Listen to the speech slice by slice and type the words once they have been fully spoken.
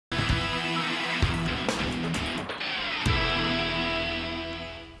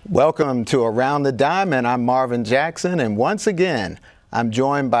Welcome to Around the Diamond. I'm Marvin Jackson, and once again, I'm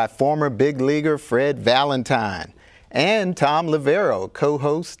joined by former big leaguer Fred Valentine and Thom Loverro,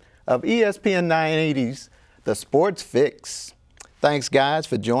 co-host of ESPN 980's The Sports Fix. Thanks, guys,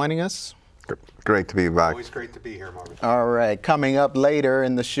 for joining us. Great to be back. Always great to be here, Marvin. All right, coming up later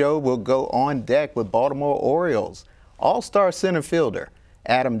in the show, we'll go on deck with Baltimore Orioles all-star center fielder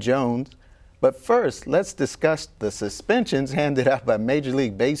Adam Jones. But first, let's discuss the suspensions handed out by Major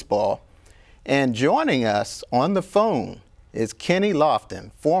League Baseball. And joining us on the phone is Kenny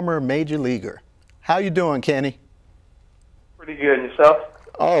Lofton, former Major Leaguer. How you doing, Kenny? Pretty good. And yourself?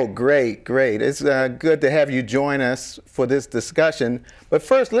 Oh, great, great. It's good to have you join us for this discussion. But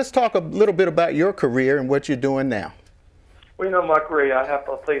first, let's talk a little bit about your career and what you're doing now. Well, you know, my career, I have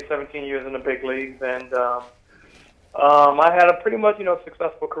played 17 years in the big leagues, and I had a pretty much,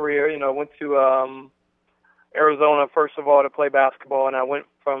 successful career. I went to Arizona, first of all, to play basketball, and I went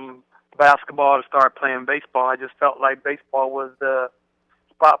from basketball to start playing baseball. I just felt like baseball was the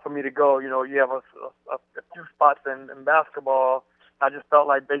spot for me to go. You have a few spots in basketball. I just felt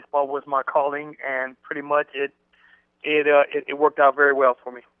like baseball was my calling, and pretty much it worked out very well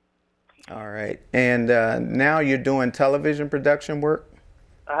for me. All right. And now you're doing television production work?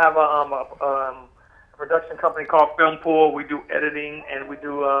 I have a production company called Film Pool. We do editing and we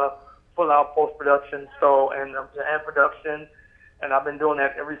do full-out post-production and production, and I've been doing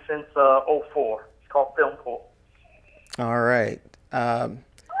that ever since '04. It's called Film Pool. All right.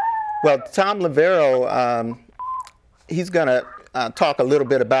 Well, Thom Loverro, he's going to talk a little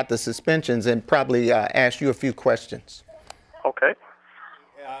bit about the suspensions and probably ask you a few questions. Okay.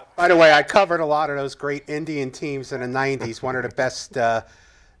 By the way, I covered a lot of those great Indian teams in the 90s, one of the best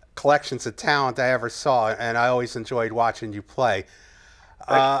collections of talent I ever saw, and I always enjoyed watching you play.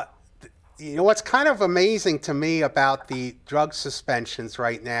 What's kind of amazing to me about the drug suspensions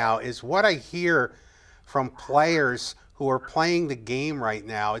right now is what I hear from players who are playing the game right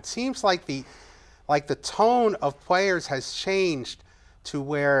now. It seems like the tone of players has changed to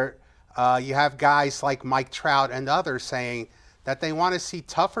where you have guys like Mike Trout and others saying that they want to see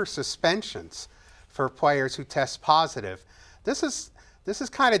tougher suspensions for players who test positive. This is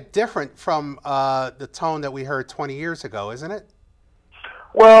kind of different from the tone that we heard 20 years ago, isn't it?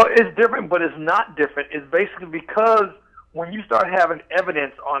 Well, it's different, but it's not different. It's basically because when you start having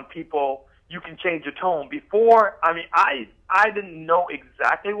evidence on people, you can change your tone. Before, I didn't know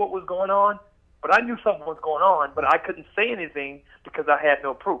exactly what was going on, but I knew something was going on, but I couldn't say anything because I had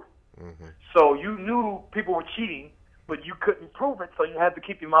no proof. Mm-hmm. So you knew people were cheating, but you couldn't prove it, so you had to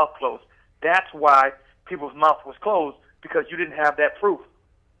keep your mouth closed. That's why people's mouth was closed, because you didn't have that proof.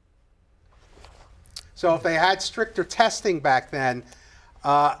 So if they had stricter testing back then,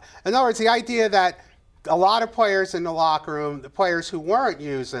 in other words, the idea that a lot of players in the locker room, the players who weren't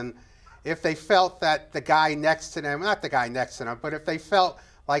using, if they felt that the guy next to them, not the guy next to them, but if they felt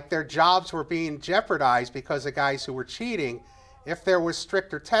like their jobs were being jeopardized because of guys who were cheating, if there was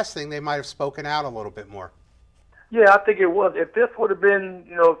stricter testing, they might have spoken out a little bit more. Yeah, I think it was. If this would have been,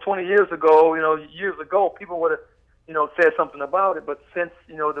 20 years ago, people would have, said something about it. But since,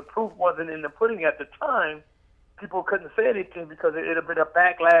 the proof wasn't in the pudding at the time, people couldn't say anything because it would have been a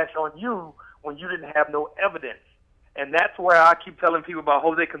backlash on you when you didn't have no evidence. And that's where I keep telling people about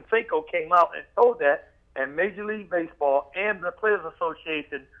Jose Canseco came out and told that, and Major League Baseball and the Players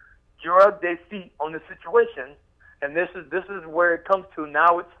Association drug their feet on the situation. And this is where it comes to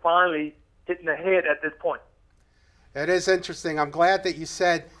now. It's finally hitting the head at this point. It is interesting. I'm glad that you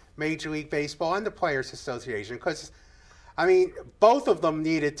said Major League Baseball and the Players Association, because, both of them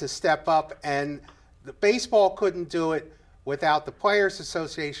needed to step up, and the baseball couldn't do it without the Players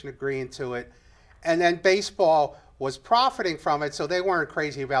Association agreeing to it, and then baseball was profiting from it, so they weren't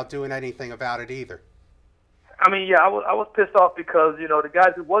crazy about doing anything about it either. I was pissed off because, the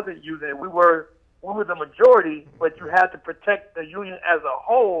guys who wasn't using it, we were the majority, but you had to protect the union as a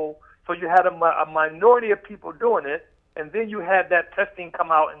whole. So you had a minority of people doing it, and then you had that testing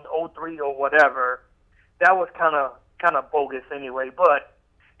come out in '03 or whatever. That was kind of bogus anyway, but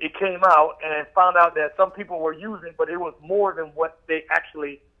it came out and found out that some people were using, but it was more than what they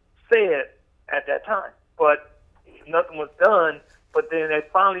actually said at that time. But nothing was done. But then they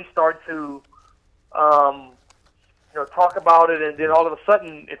finally start to, talk about it, and then all of a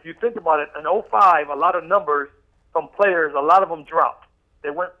sudden, if you think about it, in '05, a lot of numbers from players, a lot of them dropped. They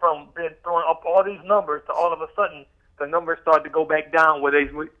went from being throwing up all these numbers to all of a sudden the numbers started to go back down where they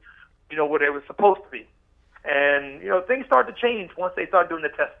were supposed to be. And, things started to change once they started doing the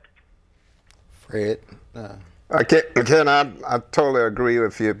test. Fred? Ken, I totally agree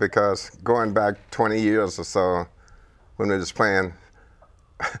with you, because going back 20 years or so when we was playing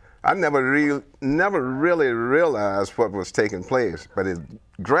I never really realized what was taking place, but it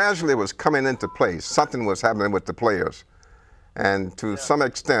gradually was coming into place. Something was happening with the players. And to some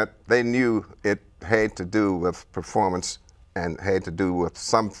extent, they knew it had to do with performance and had to do with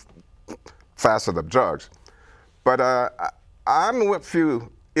some facet of drugs. But I'm with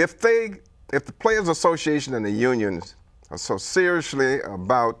you. If the Players Association and the unions are so seriously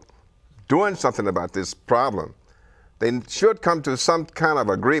about doing something about this problem, they should come to some kind of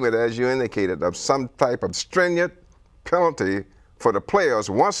agreement, as you indicated, of some type of stringent penalty for the players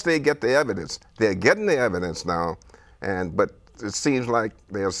once they get the evidence. They're getting the evidence now, but it seems like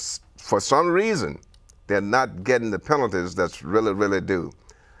for some reason, they're not getting the penalties that's really due.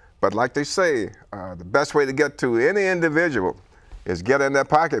 But like they say, the best way to get to any individual is get in their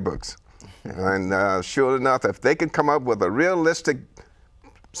pocketbooks. And sure enough, if they can come up with a realistic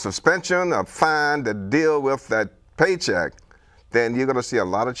suspension or fine to deal with that paycheck, then you're going to see a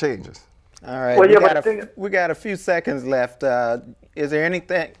lot of changes. All right, well, we got a few seconds left. Is there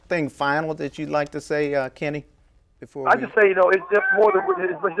anything final that you'd like to say, Kenny? I just say, it's just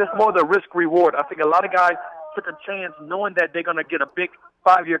more the risk reward. I think a lot of guys took a chance knowing that they're going to get a big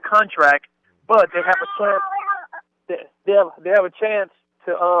 5-year contract, but they have a chance. They have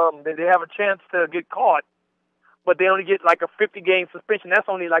a chance to get caught, but they only get like a 50-game suspension. That's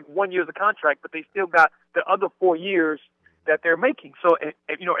only like 1 year's of contract, but they still got the other 4 years that they're making. So,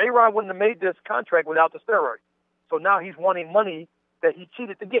 A-Rod wouldn't have made this contract without the steroid. So now he's wanting money that he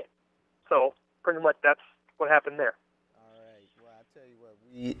cheated to get. So pretty much that's what happened there. All right. Well, I tell you what,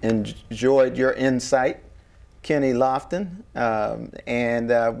 we enjoyed your insight, Kenny Lofton,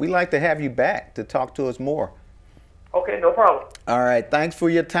 and we'd like to have you back to talk to us more. Okay, no problem. All right. Thanks for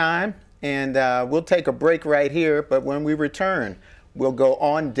your time, and we'll take a break right here, but when we return, we'll go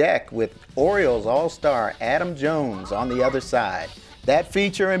on deck with Orioles All-Star Adam Jones on the other side. That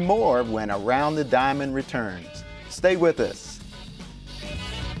feature and more when Around the Diamond returns. Stay with us.